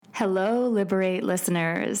Hello, Liberate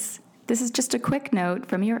listeners. This is just a quick note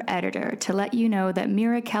from your editor to let you know that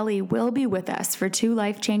Mira Kelly will be with us for 2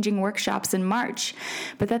 life-changing workshops in March,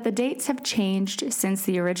 but that the dates have changed since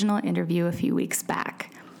the original interview a few weeks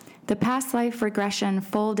back. The Past Life Regression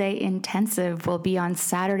Full-Day Intensive will be on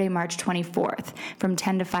Saturday, March 24th from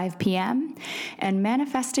 10 to 5 p.m., and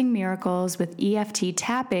Manifesting Miracles with EFT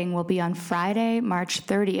Tapping will be on Friday, March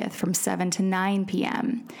 30th from 7 to 9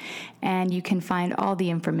 p.m., and you can find all the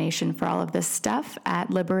information for all of this stuff at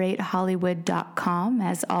liberatehollywood.com,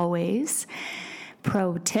 as always.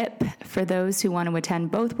 Pro tip, for those who want to attend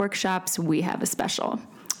both workshops, we have a special.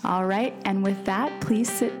 All right, and with that, please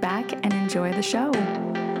sit back and enjoy the show.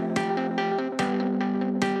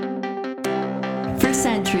 For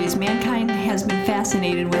centuries, mankind has been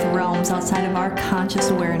fascinated with realms outside of our conscious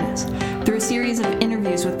awareness. Through a series of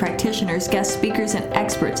interviews with practitioners, guest speakers, and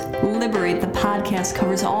experts, Liberate, the podcast,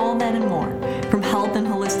 covers all that and more. From health and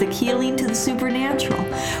holistic healing to the supernatural,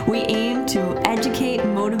 we aim to educate,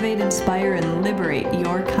 motivate, inspire, and liberate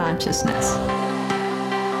your consciousness.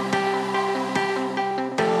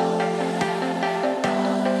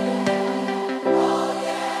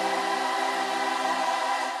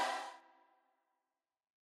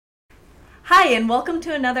 Hi, and welcome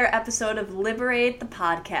to another episode of Liberate, the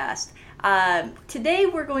podcast. Today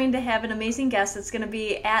we're going to have an amazing guest that's going to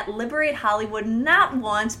be at Liberate Hollywood not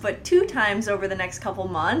once, but 2 times over the next couple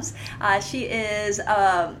months. She is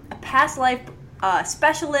a past life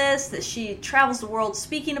specialist. She travels the world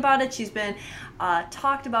speaking about it. She's been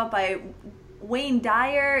talked about by Wayne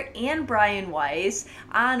Dyer and Brian Weiss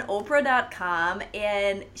on Oprah.com,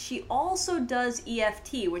 and she also does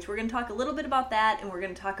EFT, which we're going to talk a little bit about that, and we're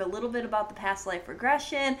going to talk a little bit about the past life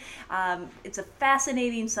regression. It's a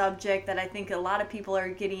fascinating subject that I think a lot of people are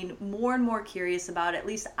getting more and more curious about. At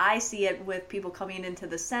least I see it with people coming into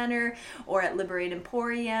the center or at Liberate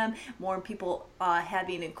Emporium, more people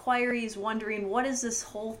having inquiries, wondering what is this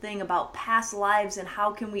whole thing about past lives and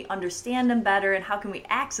how can we understand them better and how can we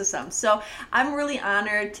access them. So I'm really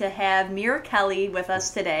honored to have Mira Kelly with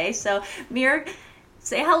us today. So Mira,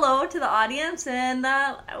 say hello to the audience, and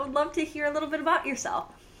I would love to hear a little bit about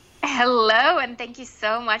yourself. Hello, and thank you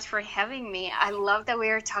so much for having me. I love that we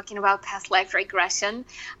are talking about past life regression.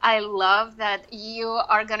 I love that you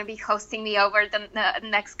are going to be hosting me over the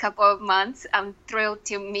next couple of months. I'm thrilled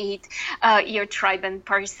to meet your tribe in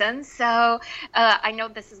person. So I know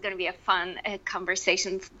this is going to be a fun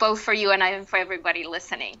conversation, both for you and I and for everybody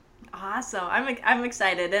listening. Awesome. I'm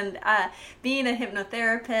excited. And being a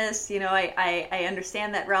hypnotherapist, you know, I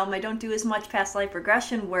understand that realm. I don't do as much past life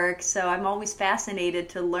regression work, so I'm always fascinated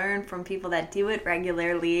to learn from people that do it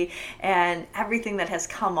regularly and everything that has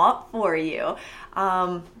come up for you.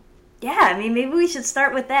 Yeah, I mean, maybe we should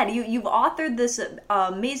start with that. You've authored this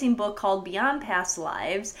amazing book called Beyond Past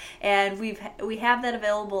Lives, and we have that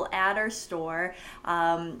available at our store.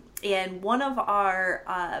 And one of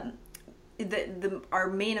our our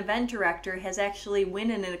main event director has actually went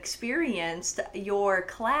in and experienced your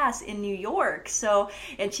class in New York. So,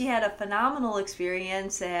 and she had a phenomenal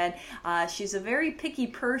experience, and she's a very picky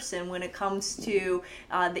person when it comes to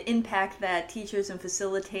the impact that teachers and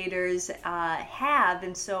facilitators have.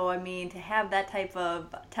 And so, I mean, to have that type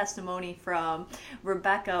of testimony from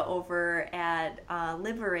Rebecca over at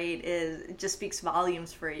Liberate just speaks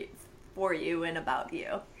volumes for you and about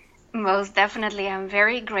you. Most definitely. I'm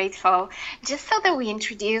very grateful. Just so that we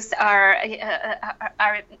introduce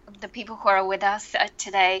the people who are with us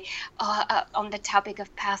today on the topic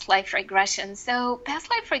of past life regression. So past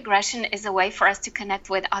life regression is a way for us to connect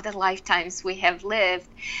with other lifetimes we have lived.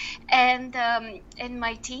 And in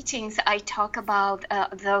my teachings, I talk about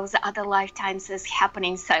those other lifetimes as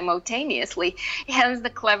happening simultaneously. Hence the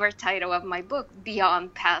clever title of my book,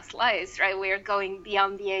 Beyond Past Lives, right? We're going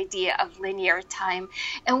beyond the idea of linear time,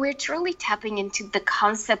 and we're truly tapping into the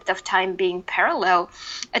concept of time being parallel,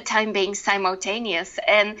 a time being simultaneous,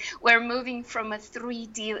 and we're moving from a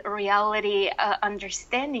 3D reality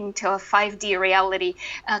understanding to a 5D reality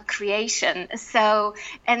creation. So,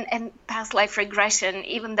 and past life regression,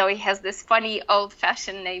 even though it has this funny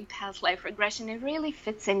old-fashioned name, past life regression, it really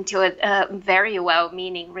fits into it very well,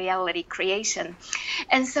 meaning reality creation.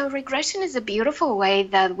 And so regression is a beautiful way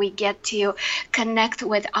that we get to connect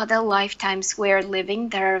with other lifetimes we're living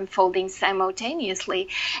that are unfolding simultaneously.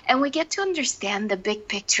 And we get to understand the big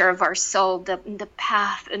picture of our soul, the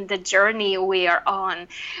path and the journey we are on.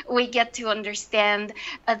 We get to understand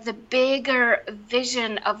the bigger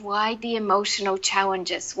vision of why the emotional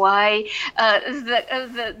challenges, why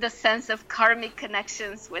the sense of karmic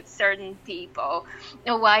connections with certain people,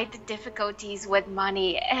 why the difficulties with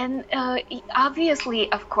money, and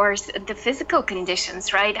obviously, of course, the physical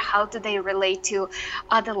conditions, right? How do they relate to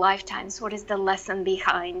other lifetimes? What is the lesson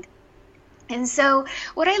behind? And so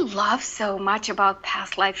what I love so much about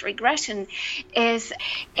past life regression is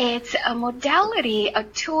it's a modality, a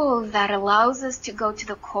tool that allows us to go to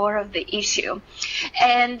the core of the issue.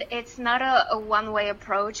 And it's not a one-way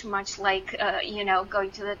approach, much like,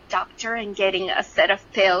 going to the doctor and getting a set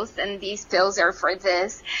of pills, and these pills are for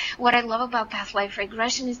this. What I love about past life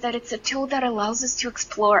regression is that it's a tool that allows us to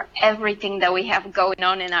explore everything that we have going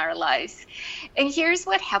on in our lives. And here's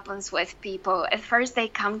what happens with people. At first, they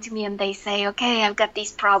come to me and they say, okay, I've got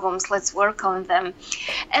these problems, let's work on them.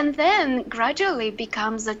 And then gradually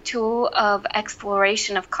becomes a tool of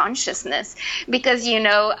exploration of consciousness, because,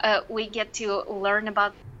 we get to learn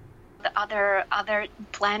about the other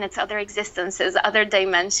planets, other existences, other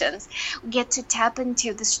dimensions. We get to tap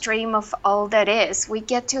into the stream of all that is. We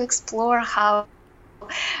get to explore how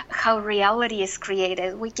reality is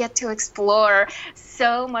created. We get to explore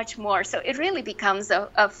so much more. So it really becomes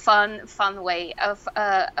a fun way of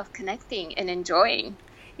connecting and enjoying.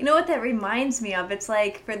 You know what that reminds me of? It's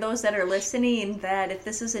like, for those that are listening, that if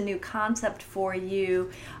this is a new concept for you,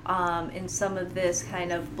 in some of this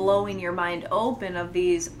kind of blowing your mind open of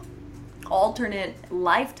these alternate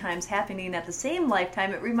lifetimes happening at the same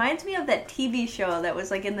lifetime, it reminds me of that TV show that was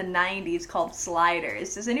like in the 90s called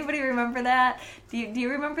Sliders. Does anybody remember that? Do you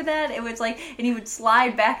remember that? It was like, and you would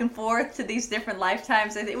slide back and forth to these different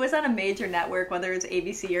lifetimes. It was on a major network, whether it was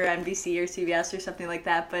ABC or NBC or CBS or something like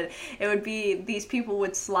that, but it would be, these people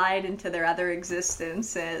would slide into their other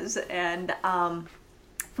existences. And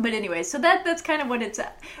but anyway, so that's kind of what it's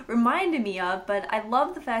reminded me of. But I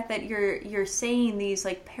love the fact that you're saying these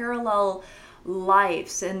like parallel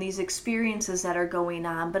lives and these experiences that are going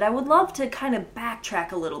on. But I would love to kind of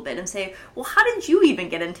backtrack a little bit and say, well, how did you even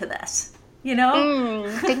get into this?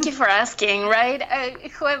 Thank you for asking, right?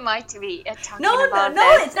 Who am I to be talking about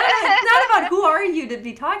this? It's not about who are you to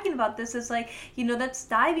be talking about this. It's like, that's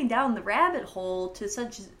diving down the rabbit hole to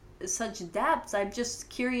such depths. I'm just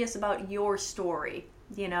curious about your story.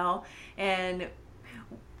 And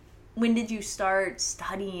when did you start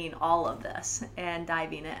studying all of this and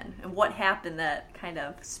diving in? And what happened that kind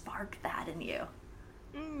of sparked that in you?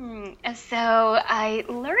 So I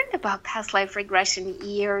learned about past life regression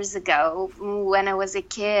years ago when I was a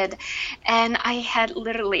kid, and I had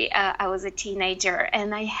literally, I was a teenager,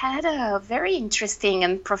 and I had a very interesting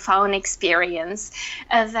and profound experience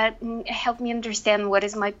that helped me understand what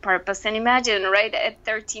is my purpose. And imagine, right, at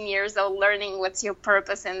 13 years old, learning what's your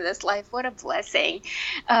purpose in this life. What a blessing.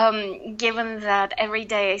 Given that every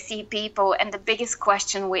day I see people, and the biggest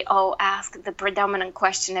question we all ask, the predominant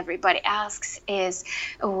question everybody asks is,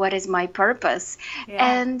 what is my purpose?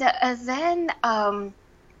 Yeah.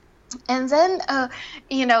 And then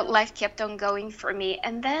life kept on going for me.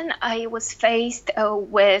 And then I was faced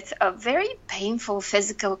with a very painful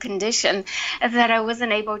physical condition that I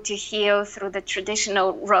wasn't able to heal through the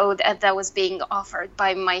traditional road that was being offered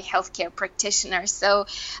by my healthcare practitioner. So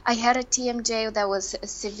I had a TMJ that was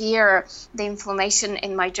severe. The inflammation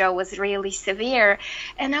in my jaw was really severe.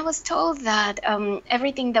 And I was told that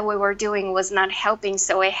everything that we were doing was not helping.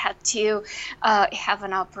 So I had to have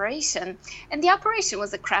an operation. And the operation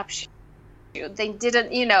was a crapshoot. They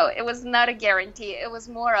didn't, it was not a guarantee. It was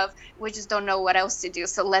more of, we just don't know what else to do.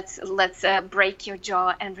 So let's break your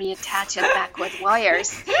jaw and reattach it back with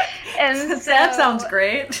wires. And so, that sounds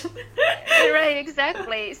great. Right,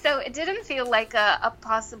 exactly. So it didn't feel like a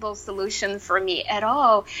possible solution for me at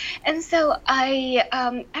all. And so I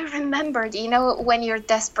remembered, when you're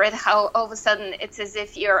desperate, how all of a sudden it's as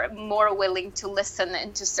if you're more willing to listen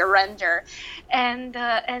and to surrender. And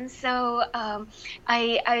so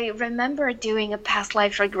I remember doing a past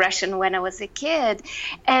life regression when I was a kid,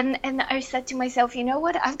 and I said to myself, you know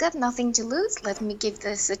what, I've got nothing to lose, let me give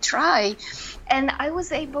this a try. And I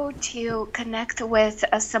was able to connect with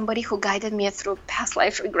somebody who guided me through past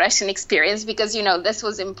life regression experience, because this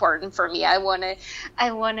was important for me. I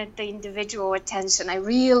wanted the individual attention. I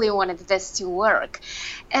really wanted this to work.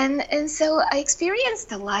 And so I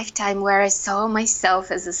experienced a lifetime where I saw myself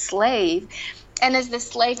as a slave. And as the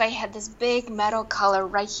slave, I had this big metal collar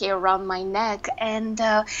right here around my neck. And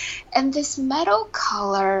this metal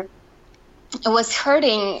collar it was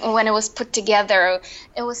hurting when it was put together.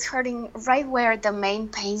 It was hurting right where the main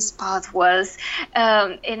pain spot was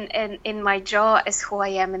in my jaw as who I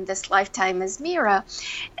am in this lifetime as Mira.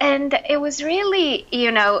 And it was really,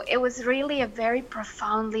 it was really a very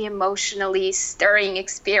profoundly emotionally stirring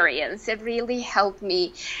experience. It really helped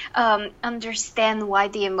me understand why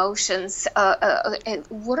the emotions,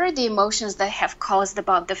 what are the emotions that have caused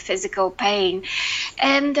about the physical pain.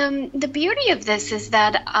 And the beauty of this is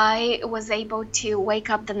that I was able to wake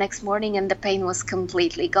up the next morning and the pain was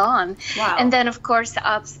completely gone. Wow. And then of course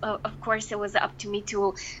it was up to me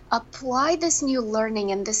to apply this new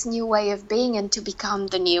learning and this new way of being and to become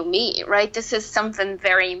the new me, right? This is something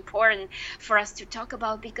very important for us to talk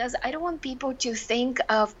about, because I don't want people to think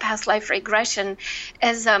of past life regression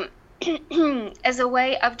as as a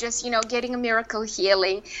way of just, getting a miracle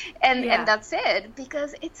healing and that's it,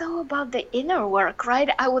 because it's all about the inner work, right?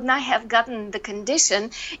 I would not have gotten the condition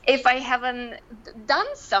if I haven't done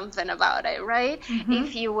something about it, right? Mm-hmm.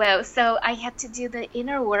 If you will. So I had to do the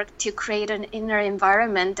inner work to create an inner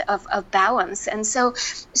environment of balance. And so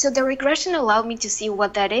the regression allowed me to see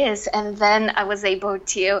what that is. And then I was able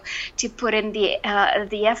to put in the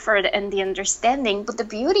effort and the understanding. But the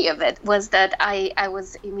beauty of it was that I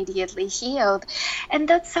was immediately healed. And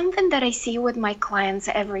that's something that I see with my clients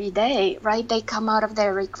every day, right? They come out of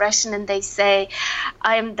their regression and they say,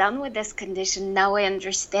 I am done with this condition. Now I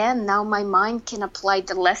understand. Now my mind can apply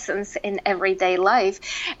the lessons in everyday life.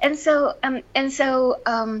 And so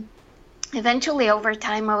eventually, over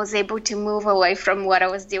time, I was able to move away from what I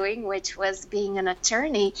was doing, which was being an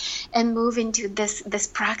attorney, and move into this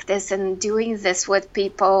practice and doing this with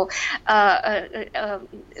people,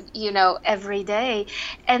 every day.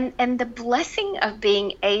 And the blessing of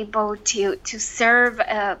being able to serve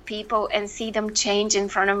people and see them change in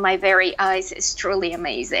front of my very eyes is truly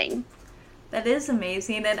amazing. That is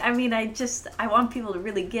amazing. And I mean, I want people to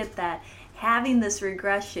really get that. Having this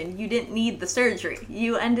regression, you didn't need the surgery.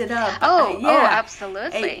 You ended up...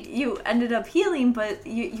 absolutely. You ended up healing, but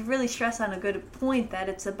you really stress on a good point that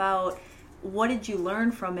it's about what did you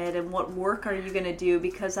learn from it and what work are you going to do,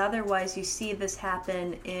 because otherwise you see this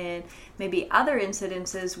happen in maybe other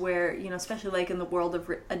incidences where, especially like in the world of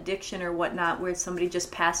addiction or whatnot, where somebody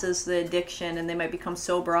just passes the addiction and they might become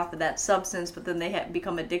sober off of that substance, but then they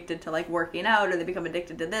become addicted to like working out, or they become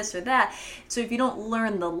addicted to this or that. So if you don't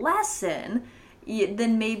learn the lesson,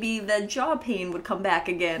 then maybe the jaw pain would come back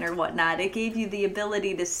again or whatnot. It gave you the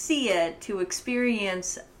ability to see it, to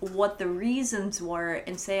experience what the reasons were,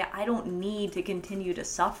 and say, I don't need to continue to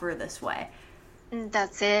suffer this way.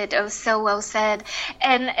 That's it. It was so well said.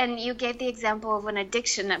 And you gave the example of an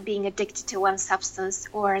addiction, being addicted to one substance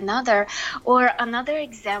or another. Or another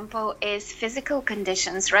example is physical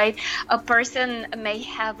conditions, right? A person may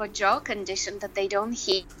have a jaw condition that they don't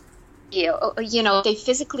heal. They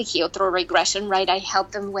physically heal through regression, right? I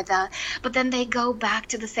help them with that. But then they go back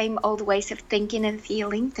to the same old ways of thinking and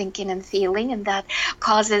feeling, and that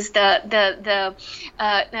causes the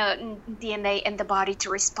DNA in the body to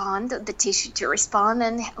respond, the tissue to respond,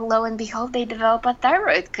 and lo and behold, they develop a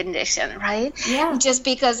thyroid condition, right? Yeah. Just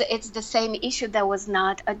because it's the same issue that was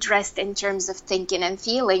not addressed in terms of thinking and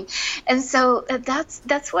feeling. And so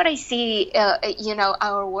that's what I see,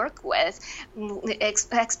 our work with,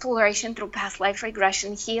 exploration through past life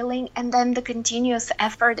regression, healing, and then the continuous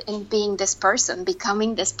effort in being this person,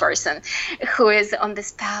 becoming this person who is on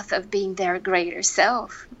this path of being their greater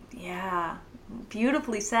self. Yeah,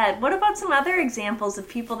 beautifully said. What about some other examples of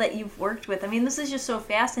people that you've worked with? I mean, this is just so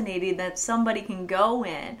fascinating that somebody can go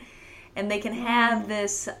in and they can have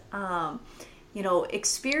this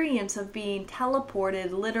experience of being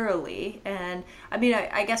teleported literally. And I mean,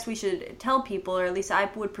 I guess we should tell people, or at least I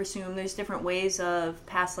would presume there's different ways of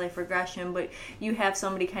past life regression, but you have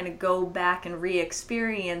somebody kind of go back and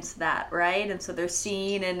re-experience that, right? And so they're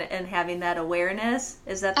seeing and having that awareness.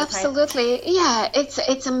 Is that the Absolutely. type? Yeah,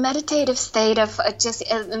 it's a meditative state of just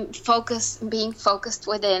being focused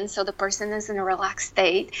within, so the person is in a relaxed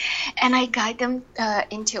state, and I guide them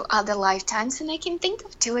into other lifetimes. And I can think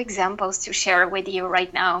of 2 examples to share with you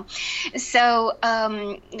right now. So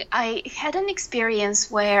I had an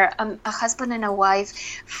experience where a husband and a wife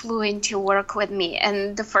flew in to work with me,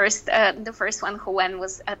 and the first one who went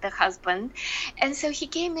was the husband. And so he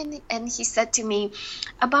came in and he said to me,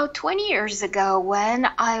 about 20 years ago when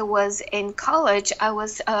I was in college, I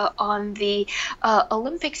was on the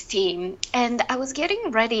Olympics team, and I was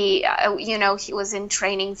getting ready. He was in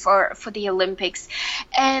training for the Olympics,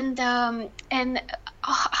 and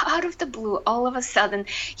out of the blue, all of a sudden,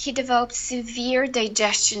 he developed severe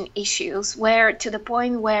digestion issues, where to the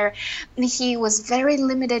point where he was very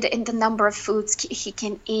limited in the number of foods he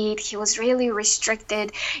can eat. He was really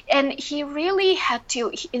restricted, and he really had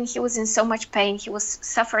to, and he was in so much pain, he was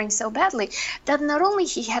suffering so badly that not only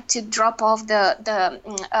he had to drop off the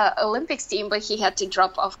Olympics team, but he had to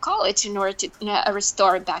drop off college in order to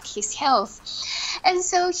restore back his health. And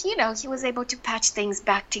so, he was able to patch things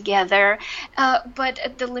back together, but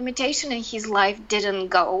the limitation in his life didn't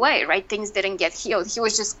go away, right? Things didn't get healed. He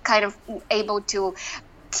was just kind of able to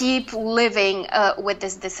keep living with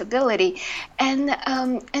this disability.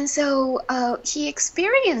 And so he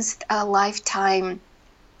experienced a lifetime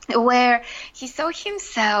where he saw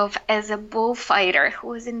himself as a bullfighter who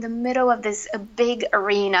was in the middle of this big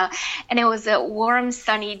arena, and it was a warm,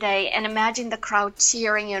 sunny day, and imagine the crowd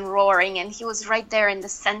cheering and roaring, and he was right there in the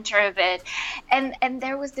center of it, and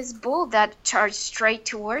there was this bull that charged straight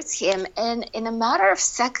towards him, and in a matter of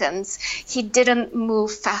seconds, he didn't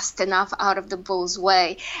move fast enough out of the bull's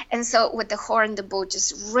way, and so with the horn, the bull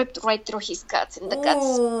just ripped right through his guts, and the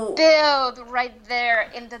guts spilled right there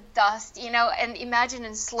in the dust, and imagine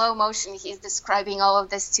in slow motion, he's describing all of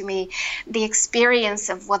this to me, the experience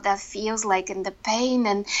of what that feels like, and the pain,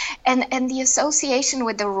 and the association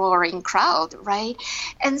with the roaring crowd, right?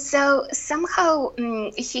 And so somehow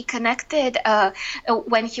he connected,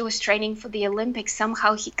 when he was training for the Olympics,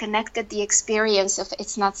 somehow he connected the experience of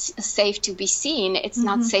it's not safe to be seen, it's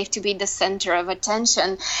not safe to be the center of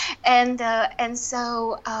attention, and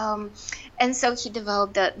so he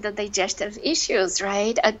developed the digestive issues,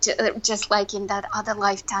 right? Just like in that other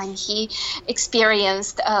lifetime, he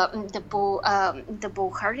experienced the bull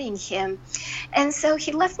hurting him. And so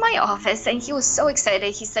he left my office, and he was so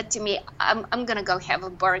excited. He said to me, I'm going to go have a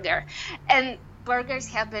burger. And burgers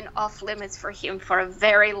have been off limits for him for a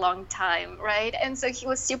very long time, right? And so he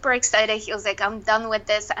was super excited. He was like, I'm done with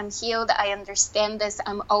this. I'm healed. I understand this.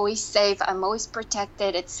 I'm always safe. I'm always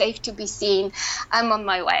protected. It's safe to be seen. I'm on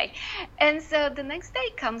my way. And so the next day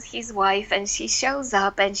comes his wife, and she shows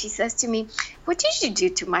up, and she says to me, what did you do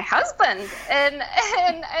to my husband? And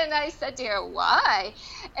I said to her, why?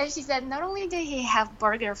 And she said, not only did he have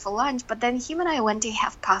burger for lunch, but then him and I went to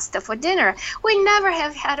have pasta for dinner. We never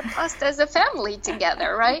have had a pasta as a family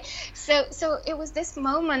together, right? So it was this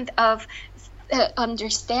moment of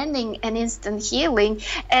understanding and instant healing,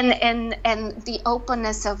 and the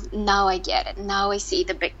openness of, now I get it, now I see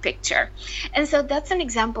the big picture. And so that's an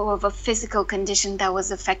example of a physical condition that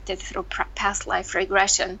was affected through past life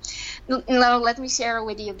regression. Now let me share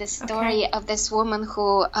with you the story of this woman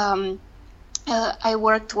who I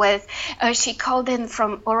worked with. She called in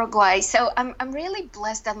from Uruguay. So I'm really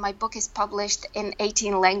blessed that my book is published in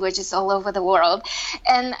 18 languages all over the world.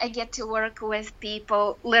 And I get to work with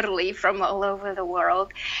people literally from all over the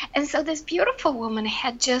world. And so this beautiful woman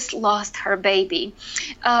had just lost her baby.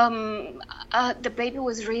 The baby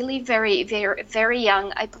was really very, very, very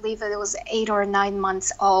young. I believe that it was 8 or 9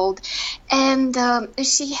 months old. And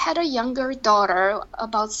she had a younger daughter,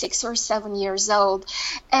 about 6 or 7 years old.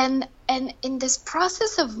 And in this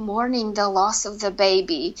process of mourning the loss of the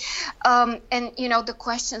baby, and the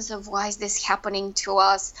questions of why is this happening to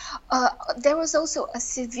us, there was also a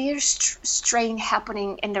severe strain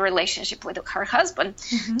happening in the relationship with her husband,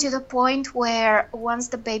 to the point where once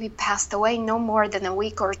the baby passed away, no more than a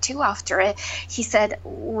week or two after it, he said,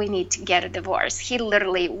 we need to get a divorce. He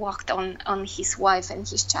literally walked on his wife and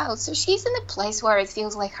his child. So she's in a place where it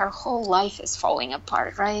feels like her whole life is falling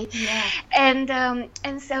apart, right? Yeah.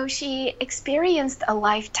 And so she experienced a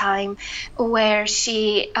lifetime where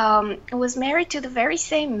she was married to the very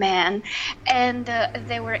same man, and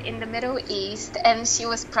they were in the Middle East, and she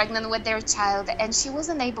was pregnant with their child, and she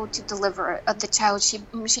wasn't able to deliver the child. She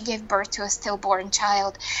gave birth to a stillborn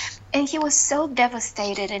child. And he was so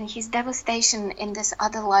devastated, and his devastation in this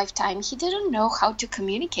other lifetime, he didn't know how to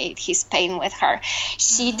communicate his pain with her.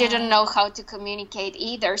 She didn't know how to communicate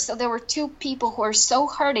either. So there were two people who were so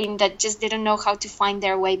hurting that just didn't know how to find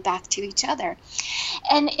their way back to each other.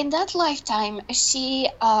 And in that lifetime, she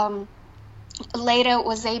later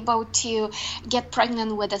was able to get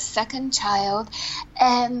pregnant with a second child,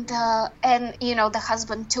 and the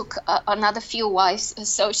husband took another few wives,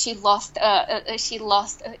 so she had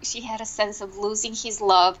a sense of losing his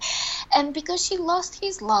love. And because she lost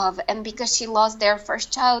his love, and because she lost their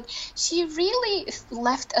first child, she really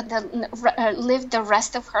lived the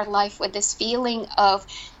rest of her life with this feeling of,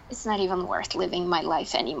 it's not even worth living my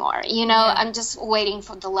life anymore. I'm just waiting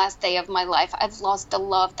for the last day of my life. I've lost the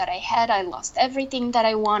love that I had. I lost everything that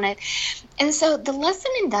I wanted. And so the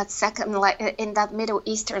lesson in that in that Middle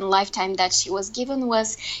Eastern lifetime that she was given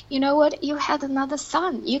was, you know what, you had another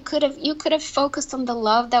son. You could have focused on the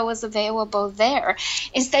love that was available there.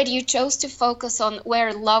 Instead, you chose to focus on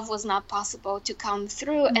where love was not possible to come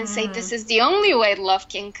through and say, this is the only way love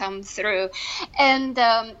can come through. And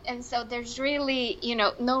so there's really,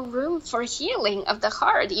 no room for healing of the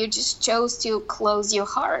heart. You just chose to close your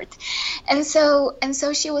heart. And so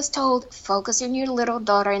she was told, focus on your little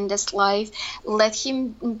daughter in this life. Let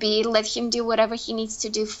him do whatever he needs to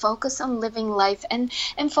do. Focus on living life and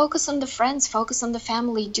focus on the friends, focus on the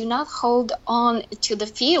family. Do not hold on to the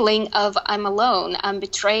feeling of I'm alone, I'm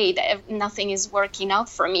betrayed, nothing is working out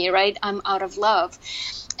for me, right? I'm out of love.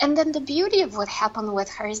 And then the beauty of what happened with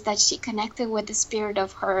her is that she connected with the spirit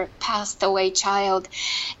of her passed away child,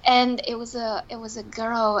 and it was a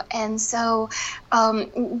girl. And so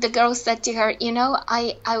the girl said to her,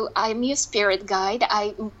 I'm your spirit guide.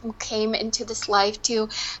 I came into this life to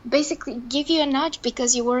basically give you a nudge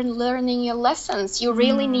because you weren't learning your lessons. You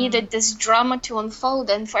really needed this drama to unfold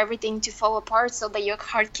and for everything to fall apart so that your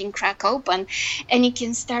heart can crack open and you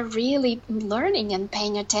can start really learning and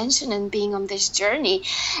paying attention and being on this journey.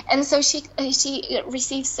 And so she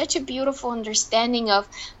received such a beautiful understanding of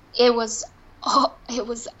it was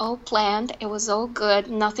all planned. It was all good.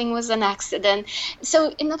 Nothing was an accident.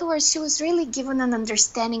 So in other words, she was really given an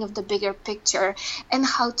understanding of the bigger picture and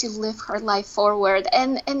how to live her life forward.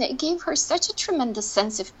 And it gave her such a tremendous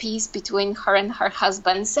sense of peace between her and her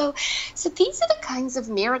husband. So these are the kinds of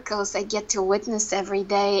miracles I get to witness every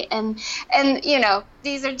day. And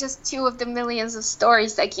these are just two of the millions of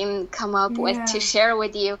stories I can come up with to share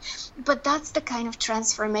with you. But that's the kind of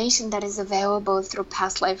transformation that is available through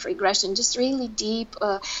past life regression. Just really deep,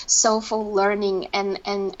 soulful learning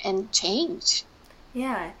and change.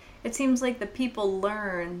 Yeah, it seems like the people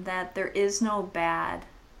learn that there is no bad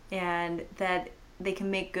and that they can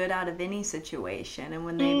make good out of any situation. And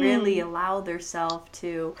when they really allow themselves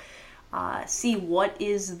to see what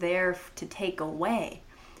is there to take away.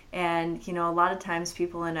 And a lot of times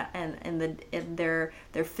people in their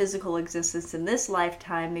physical existence in this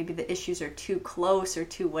lifetime, maybe the issues are too close or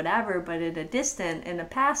too whatever, but in a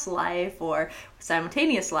past life or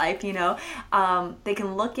simultaneous life, they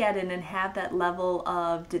can look at it and have that level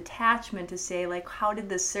of detachment to say, like, how did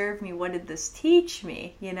this serve me? What did this teach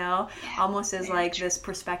me? Almost as like this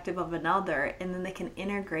perspective of another, and then they can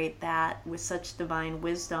integrate that with such divine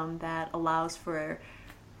wisdom that allows for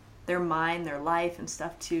their mind, their life and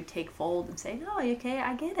stuff to take fold and say, no, okay,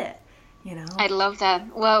 I get it, I love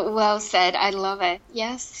that. Well said. I love it.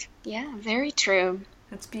 Yes. Yeah, very true.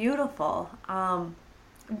 It's beautiful. And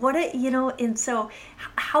so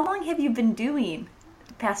how long have you been doing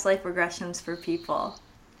past life regressions for people?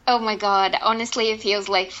 Oh my God. Honestly, it feels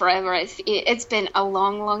like forever. It's been a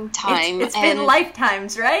long time. It's been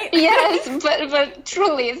lifetimes, right? Yes, but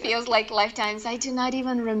truly it feels like lifetimes. I do not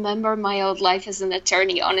even remember my old life as an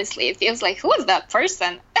attorney, honestly. It feels like, who was that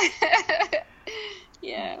person?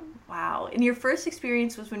 Yeah. Wow. And your first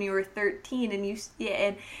experience was when you were 13,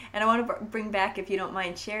 and I want to bring back, if you don't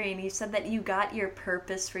mind sharing, you said that you got your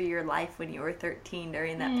purpose for your life when you were 13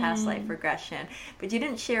 during that past life regression, but you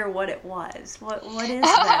didn't share what it was. What is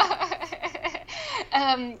that?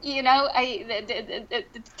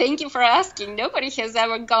 Thank you for asking. Nobody has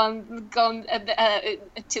ever gone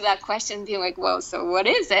to that question, being like, well, so what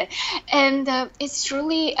is it? And it's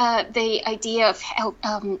truly the idea of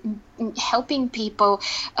helping people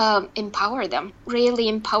empower them, really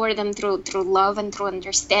empower them through love and through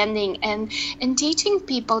understanding, and teaching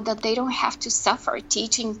people that they don't have to suffer,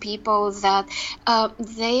 teaching people that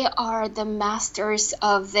they are the masters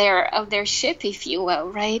of their ship, if you will,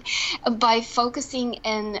 right? By focusing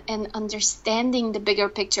and understanding the bigger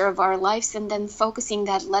picture of our lives, and then focusing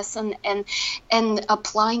that lesson and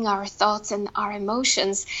applying our thoughts and our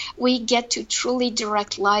emotions, we get to truly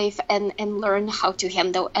direct life and learn how to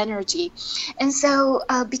handle energy. And so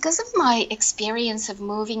because of my experience of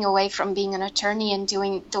moving away from being an attorney and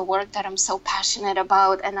doing the work that I'm so passionate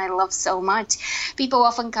about and I love so much, people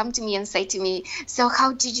often come to me and say to me, so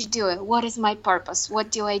how did you do it? What is my purpose?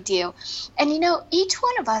 What do I do? And each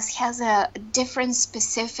one of us has a different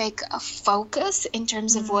specific focus in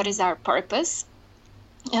terms of what is our purpose.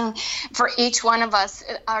 For each one of us,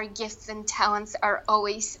 our gifts and talents are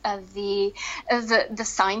always the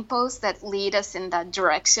signposts that lead us in that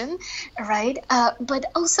direction, right? But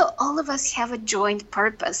also all of us have a joint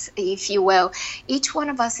purpose, if you will. Each one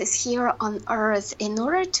of us is here on earth in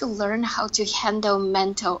order to learn how to handle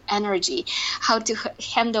mental energy, how to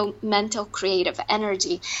handle mental creative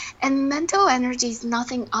energy. And mental energy is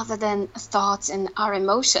nothing other than thoughts and our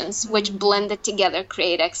emotions, which blended together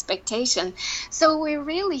create expectation. So we're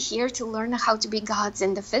really here to learn how to be gods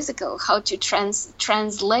in the physical, how to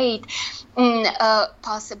translate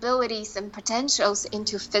possibilities and potentials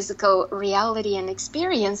into physical reality and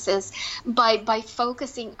experiences by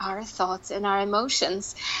focusing our thoughts and our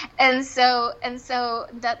emotions. And so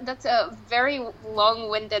that's a very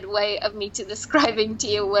long-winded way of me to describing to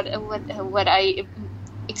you what I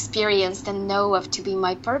experienced and know of to be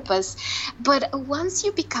my purpose. But once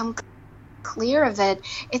you become clear of it,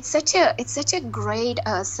 it's such a great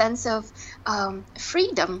sense of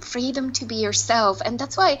freedom to be yourself. And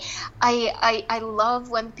that's why I love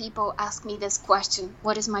when people ask me this question: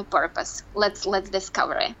 what is my purpose? Let's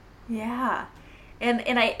discover it. Yeah.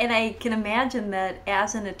 And I can imagine that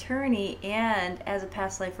as an attorney and as a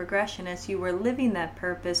past life regressionist, you were living that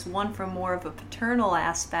purpose, one from more of a paternal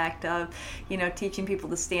aspect of, teaching people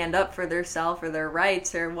to stand up for themselves or their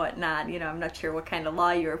rights or whatnot. I'm not sure what kind of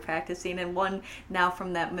law you were practicing, and one now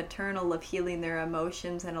from that maternal of healing their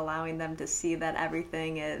emotions and allowing them to see that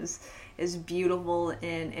everything is beautiful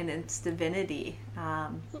in its divinity.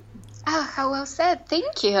 How well said.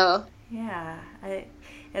 Thank you. Yeah.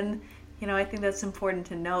 I think that's important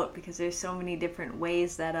to note, because there's so many different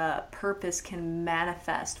ways that a purpose can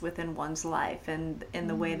manifest within one's life, and in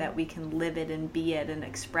the way that we can live it and be it and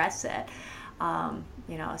express it.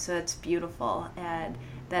 So it's beautiful. And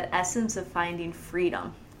that essence of finding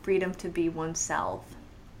freedom to be oneself.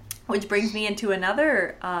 Which brings me into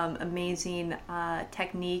another amazing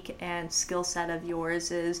technique and skill set of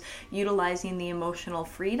yours, is utilizing the emotional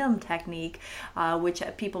freedom technique, which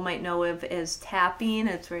people might know of as tapping.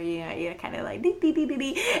 It's where you kind of like dee, dee, dee, dee,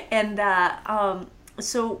 dee. And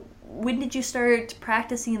so when did you start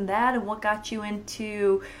practicing that, and what got you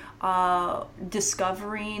into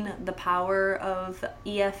discovering the power of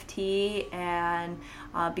EFT and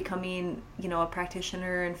becoming, a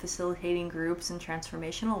practitioner and facilitating groups and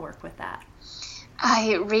transformational work with that?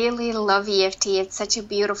 I really love EFT. It's such a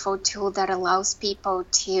beautiful tool that allows people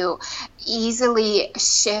to easily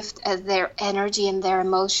shift their energy and their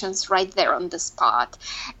emotions right there on the spot.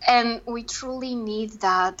 And we truly need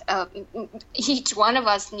that. Each one of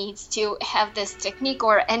us needs to have this technique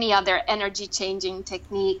or any other energy changing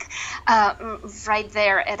technique right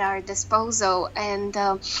there at our disposal. And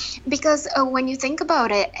because when you think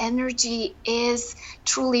about it, energy is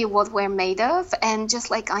truly what we're made of. And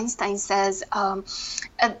just like Einstein says,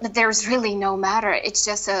 there's really no matter. It's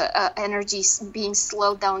just energy being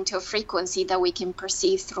slowed down to a frequency that we can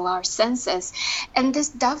perceive through our senses. And this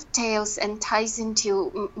dovetails and ties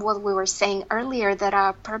into what we were saying earlier, that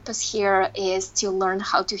our purpose here is to learn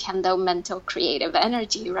how to handle mental creative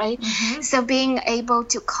energy, right? Mm-hmm. So being able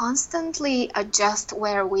to constantly adjust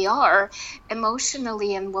where we are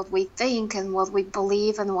emotionally and what we think and what we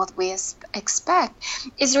believe and what we expect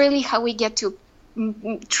is really how we get to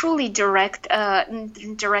truly direct and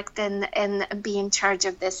be in charge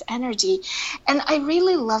of this energy. And I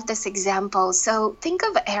really love this example. So think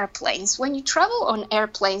of airplanes. When you travel on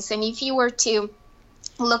airplanes, and if you were to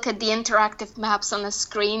look at the interactive maps on the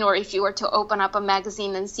screen, or if you were to open up a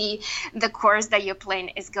magazine and see the course that your plane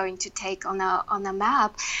is going to take on a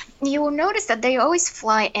map, you will notice that they always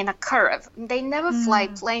fly in a curve. They never fly,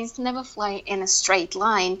 planes never fly in a straight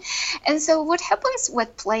line. And so what happens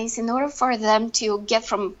with planes, in order for them to get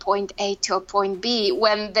from point A to a point B,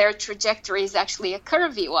 when their trajectory is actually a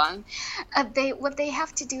curvy one, what they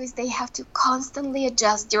have to do is they have to constantly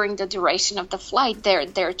adjust during the duration of the flight,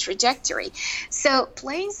 their trajectory. So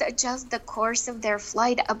planes adjust the course of their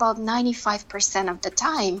flight about 95% of the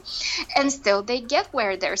time, and still they get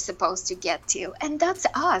where they're supposed to get to. And that's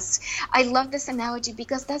us. I love this analogy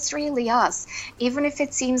because that's really us. Even if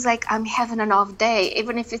it seems like I'm having an off day,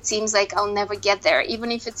 even if it seems like I'll never get there,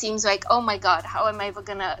 even if it seems like, oh my God, how am I ever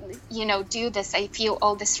gonna, do this? I feel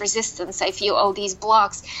all this resistance. I feel all these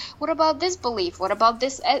blocks. What about this belief? What about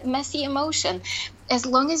this messy emotion? as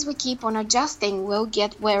long as we keep on adjusting, we'll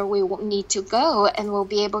get where we need to go, and we'll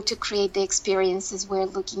be able to create the experiences we're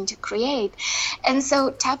looking to create. And so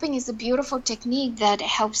tapping is a beautiful technique that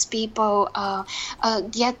helps people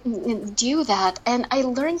do that. And I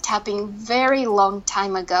learned tapping very long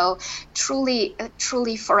time ago, truly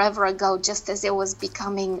forever ago, just as it was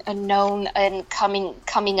becoming known and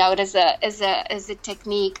coming out as a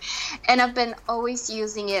technique. And I've been always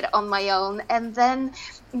using it on my own. And then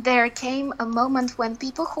there came a moment when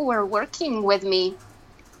people who were working with me,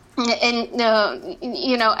 and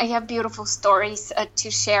I have beautiful stories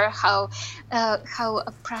to share how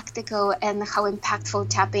practical and how impactful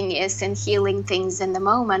tapping is in healing things in the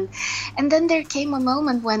moment. And then there came a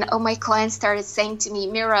moment when my clients started saying to me,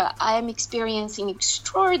 Mira, I am experiencing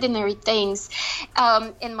extraordinary things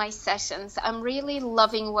in my sessions. I'm really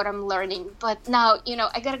loving what I'm learning, but now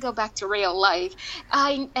I got to go back to real life.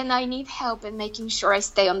 I need help in making sure I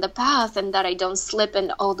stay on the path and that I don't slip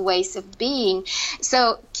in old ways of being.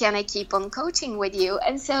 So can I keep on coaching with you?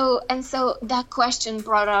 And so that question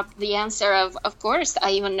brought up the answer of course,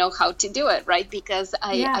 I even know how to do it, right? Because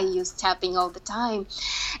I use tapping all the time.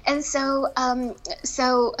 And so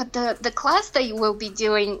the class that you will be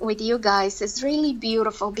doing with you guys is really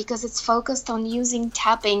beautiful because it's focused on using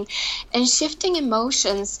tapping and shifting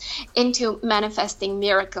emotions into manifesting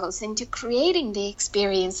miracles, into creating the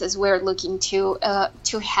experiences we're looking to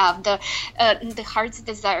have, the heart's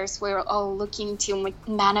desires we're all looking to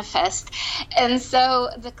manifest. And so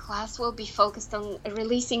the class will be focused on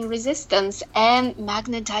releasing resistance and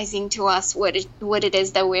magnetizing to us what it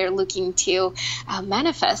is that we're looking to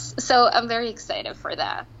manifest. So I'm very excited for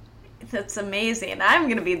that. That's amazing. I'm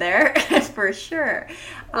going to be there for sure.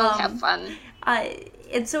 We'll have fun.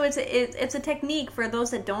 And so it's a technique, for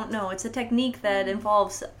those that don't know, it's a technique that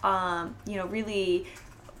involves really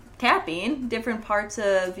tapping different parts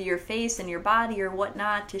of your face and your body or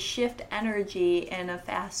whatnot to shift energy in a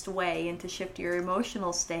fast way and to shift your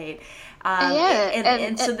emotional state.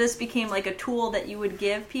 So this became like a tool that you would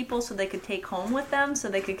give people so they could take home with them, so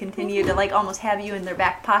they could continue to like almost have you in their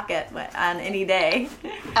back pocket on any day.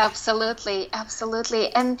 Absolutely.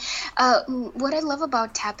 And what I love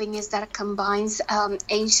about tapping is that it combines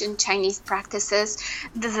ancient Chinese practices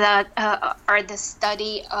that are the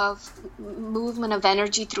study of movement of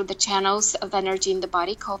energy through the channels of energy in the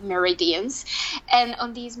body called meridians. And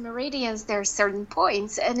on these meridians, there are certain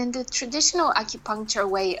points. And in the traditional acupuncture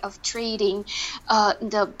way of treating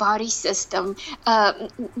the body system,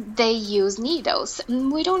 they use needles.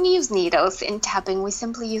 We don't use needles in tapping. We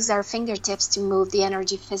simply use our fingertips to move the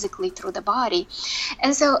energy physically through the body.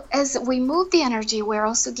 And so as we move the energy, we're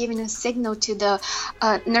also giving a signal to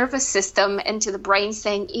the nervous system and to the brain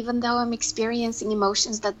saying, even though I'm experiencing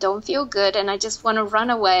emotions that don't feel good and I just want to run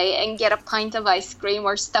away and get a pint of ice cream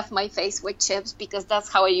or stuff my face with chips, because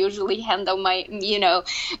that's how I usually handle my,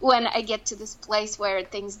 when I get to this place where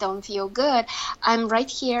things don't feel good, I'm right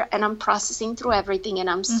here and I'm processing through everything and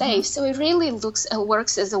I'm safe. So it really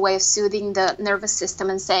works as a way of soothing the nervous system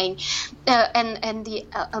and saying, and the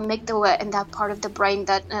amygdala and that part of the brain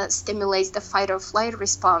that stimulates the fight or flight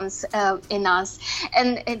response in us.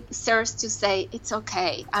 And it serves to say, it's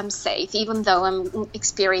okay, I'm safe, even though I'm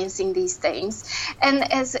experiencing these things.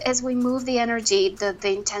 And as we move the energy, the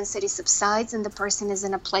intensity subsides and the person is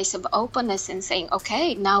in a place of openness and saying,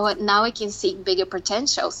 okay, now I can see bigger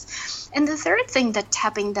potentials. And the third thing that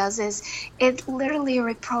tapping does is it literally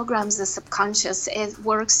reprograms the subconscious. It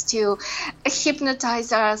works to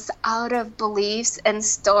hypnotize us out of beliefs and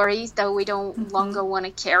stories that we don't longer want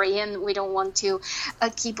to carry in. We don't want to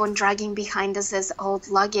keep on dragging behind us as old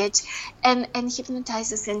luggage, and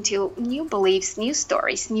hypnotize us into new beliefs, new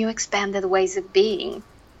stories, new expanded ways of being.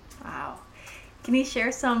 Wow. Can you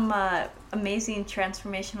share some amazing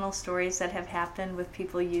transformational stories that have happened with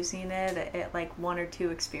people using it at like one or two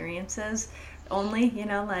experiences only,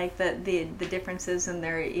 like the differences in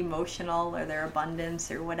their emotional or their abundance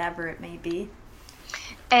or whatever it may be?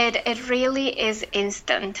 It really is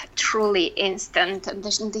instant, truly instant,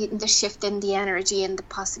 the shift in the energy and the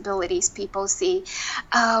possibilities people see.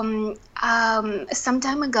 Some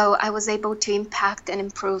time ago, I was able to impact and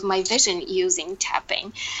improve my vision using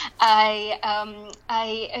tapping. I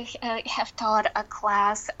have taught a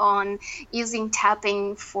class on using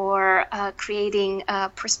tapping for creating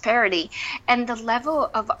prosperity, and the level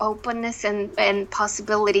of openness and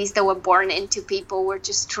possibilities that were born into people were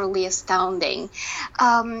just truly astounding.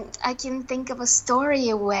 I can think of a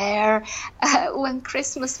story where when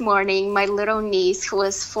Christmas morning, my little niece, who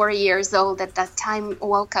was 4 years old at that time,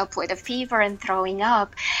 woke up with a fever and throwing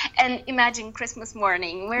up. And imagine Christmas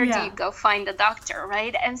morning, where do you go find a doctor,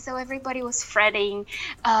 right? And so everybody was fretting.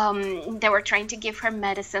 They were trying to give her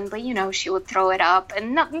medicine, but she would throw it up.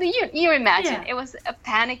 And you imagine, it was a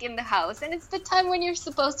panic in the house. And it's the time when you're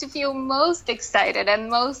supposed to feel most excited and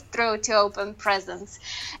most thrilled to open presents.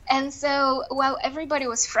 And so while everybody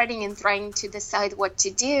was fretting and trying to decide what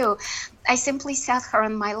to do, I simply sat her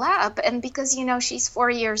on my lap. And because, she's 4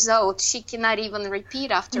 years old, she cannot even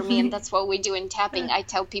repeat after me. And that's what we do in tapping. I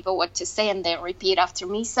tell people what to say and they repeat after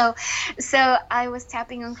me. So I was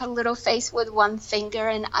tapping on her little face with one finger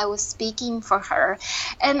and I was speaking for her.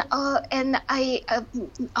 And all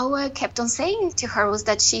I kept on saying to her was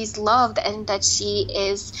that she's loved and that she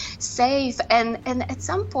is safe. And at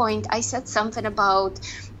some point I said something about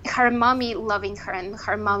her mommy loving her and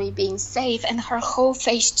her mommy being safe, and her whole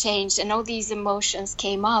face changed and all these emotions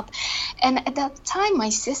came up. And at that time my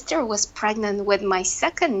sister was pregnant with my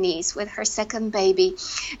second niece, with her second baby,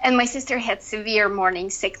 and my sister had severe morning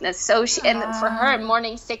sickness. So and for her,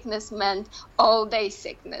 morning sickness meant all day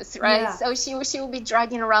sickness, right? So she will be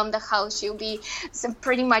dragging around the house. She'll be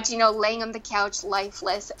pretty much laying on the couch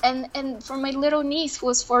lifeless. And for my little niece who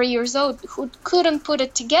was 4 years old, who couldn't put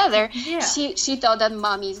it together, she thought that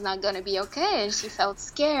mommy is not going to be okay, and she felt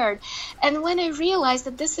scared. And when I realized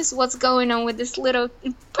that this is what's going on with this little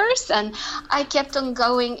person, I kept on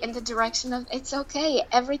going in the direction of it's okay,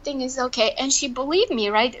 everything is okay. And she believed me,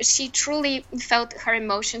 right? She truly felt her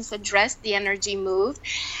emotions addressed, the energy moved.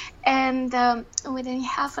 And within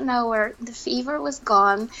half an hour, the fever was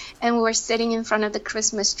gone, and we were sitting in front of the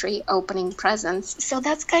Christmas tree opening presents. So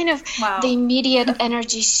that's kind of the immediate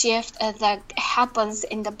energy shift that happens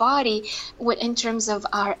in the body in terms of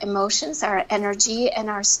our emotions, our energy,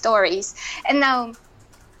 and our stories. And now,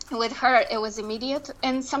 with her, it was immediate,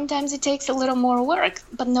 and sometimes it takes a little more work.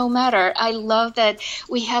 But no matter, I love that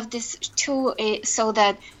we have this tool so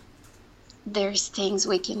that there's things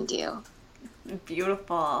we can do.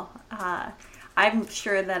 Beautiful. I'm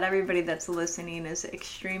sure that everybody that's listening is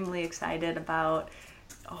extremely excited about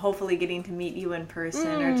hopefully getting to meet you in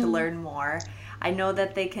person or to learn more. I know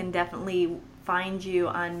that they can definitely find you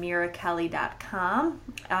on mirakelly.com.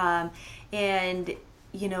 And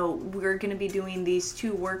we're going to be doing these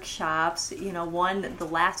 2 workshops, one the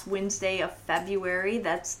last Wednesday of February,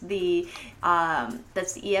 that's the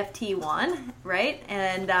EFT one, right?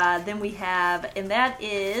 And then we have, and that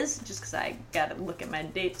is, just because I got to look at my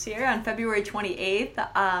dates here, on February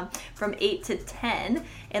 28th from 8 to 10.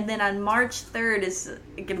 And then on March 3rd is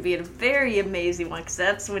going to be a very amazing one, because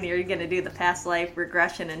that's when you're going to do the past life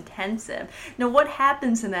regression intensive. Now, what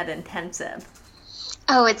happens in that intensive?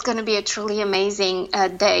 Oh, it's going to be a truly amazing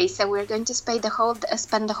day. So we're going to spend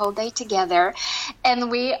the whole day together,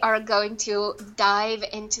 and we are going to dive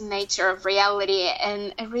into nature of reality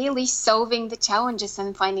and really solving the challenges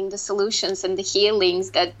and finding the solutions and the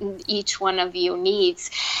healings that each one of you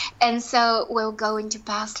needs. And so we'll go into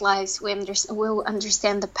past lives. We'll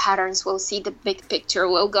understand the patterns. We'll see the big picture.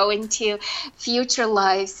 We'll go into future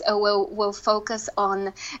lives. We'll focus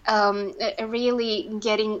on really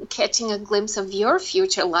catching a glimpse of your future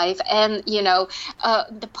life and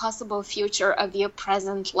the possible future of your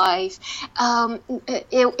present life.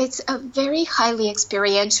 It's a very highly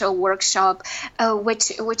experiential workshop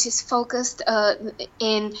which is focused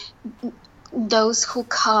in those who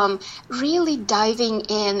come really diving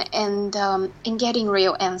in and getting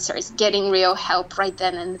real answers, getting real help right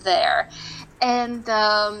then and there. And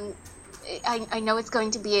I know it's going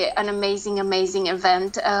to be an amazing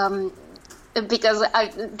event. Because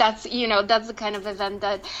that's the kind of event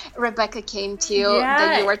that Rebecca came to,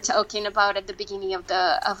 that you were talking about at the beginning of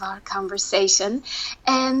our conversation.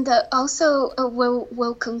 And also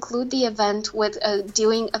we'll conclude the event with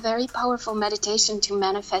doing a very powerful meditation to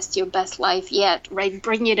manifest your best life yet, right?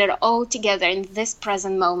 Bringing it all together in this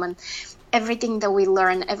present moment. Everything that we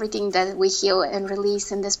learn, everything that we heal and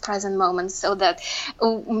release in this present moment, so that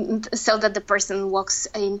the person walks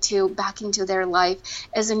back into their life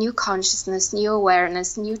as a new consciousness, new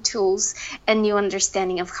awareness, new tools, and new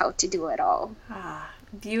understanding of how to do it all.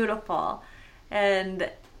 Beautiful. And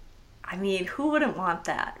I mean, who wouldn't want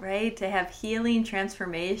that, right? To have healing,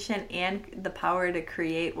 transformation, and the power to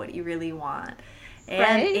create what you really want.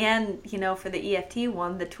 And for the EFT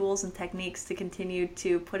one, the tools and techniques to continue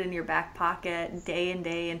to put in your back pocket day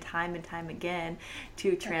and time again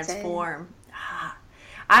to transform.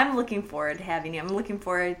 I'm looking forward to having you. I'm looking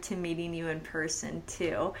forward to meeting you in person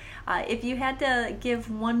too. If you had to give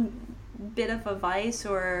one bit of advice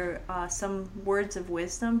or some words of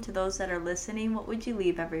wisdom to those that are listening, what would you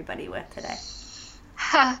leave everybody with today?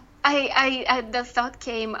 The thought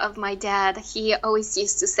came of my dad. He always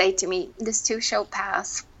used to say to me, "This too shall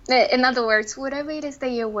pass." In other words, whatever it is that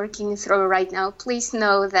you're working through right now, please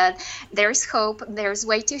know that there's hope, there's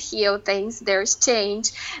way to heal things, there's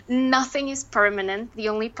change. Nothing is permanent. The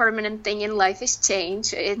only permanent thing in life is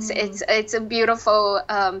change. It's a beautiful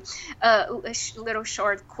little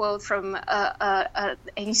short quote from an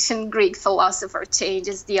ancient Greek philosopher. Change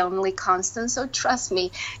is the only constant. So trust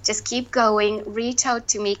me, just keep going, reach out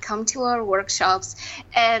to me, come to our workshops,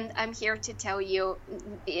 and I'm here to tell you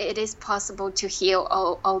it is possible to heal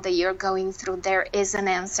all that you're going through. There is an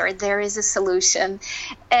answer, there is a solution,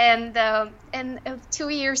 and 2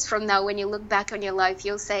 years from now, when you look back on your life,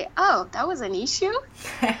 you'll say, "Oh, that was an issue."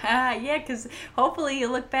 Yeah, because hopefully you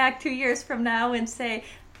look back 2 years from now and say,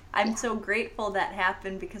 "I'm so grateful that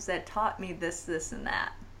happened because that taught me this, and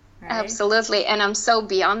that." Right? Absolutely, and I'm so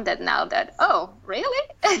beyond that now. That really?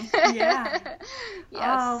 Yeah.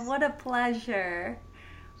 Yes. Oh, what a pleasure.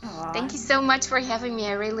 Aww. Thank you so much for having me.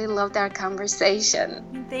 I really loved our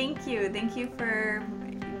conversation. Thank you. Thank you for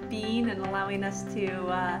being and allowing us to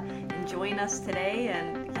join us today.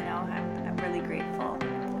 And, I'm really grateful.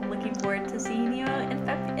 Looking forward to seeing you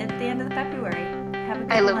at the end of February. Have a good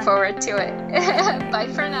one. I look forward to it. Bye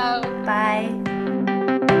for now. Bye.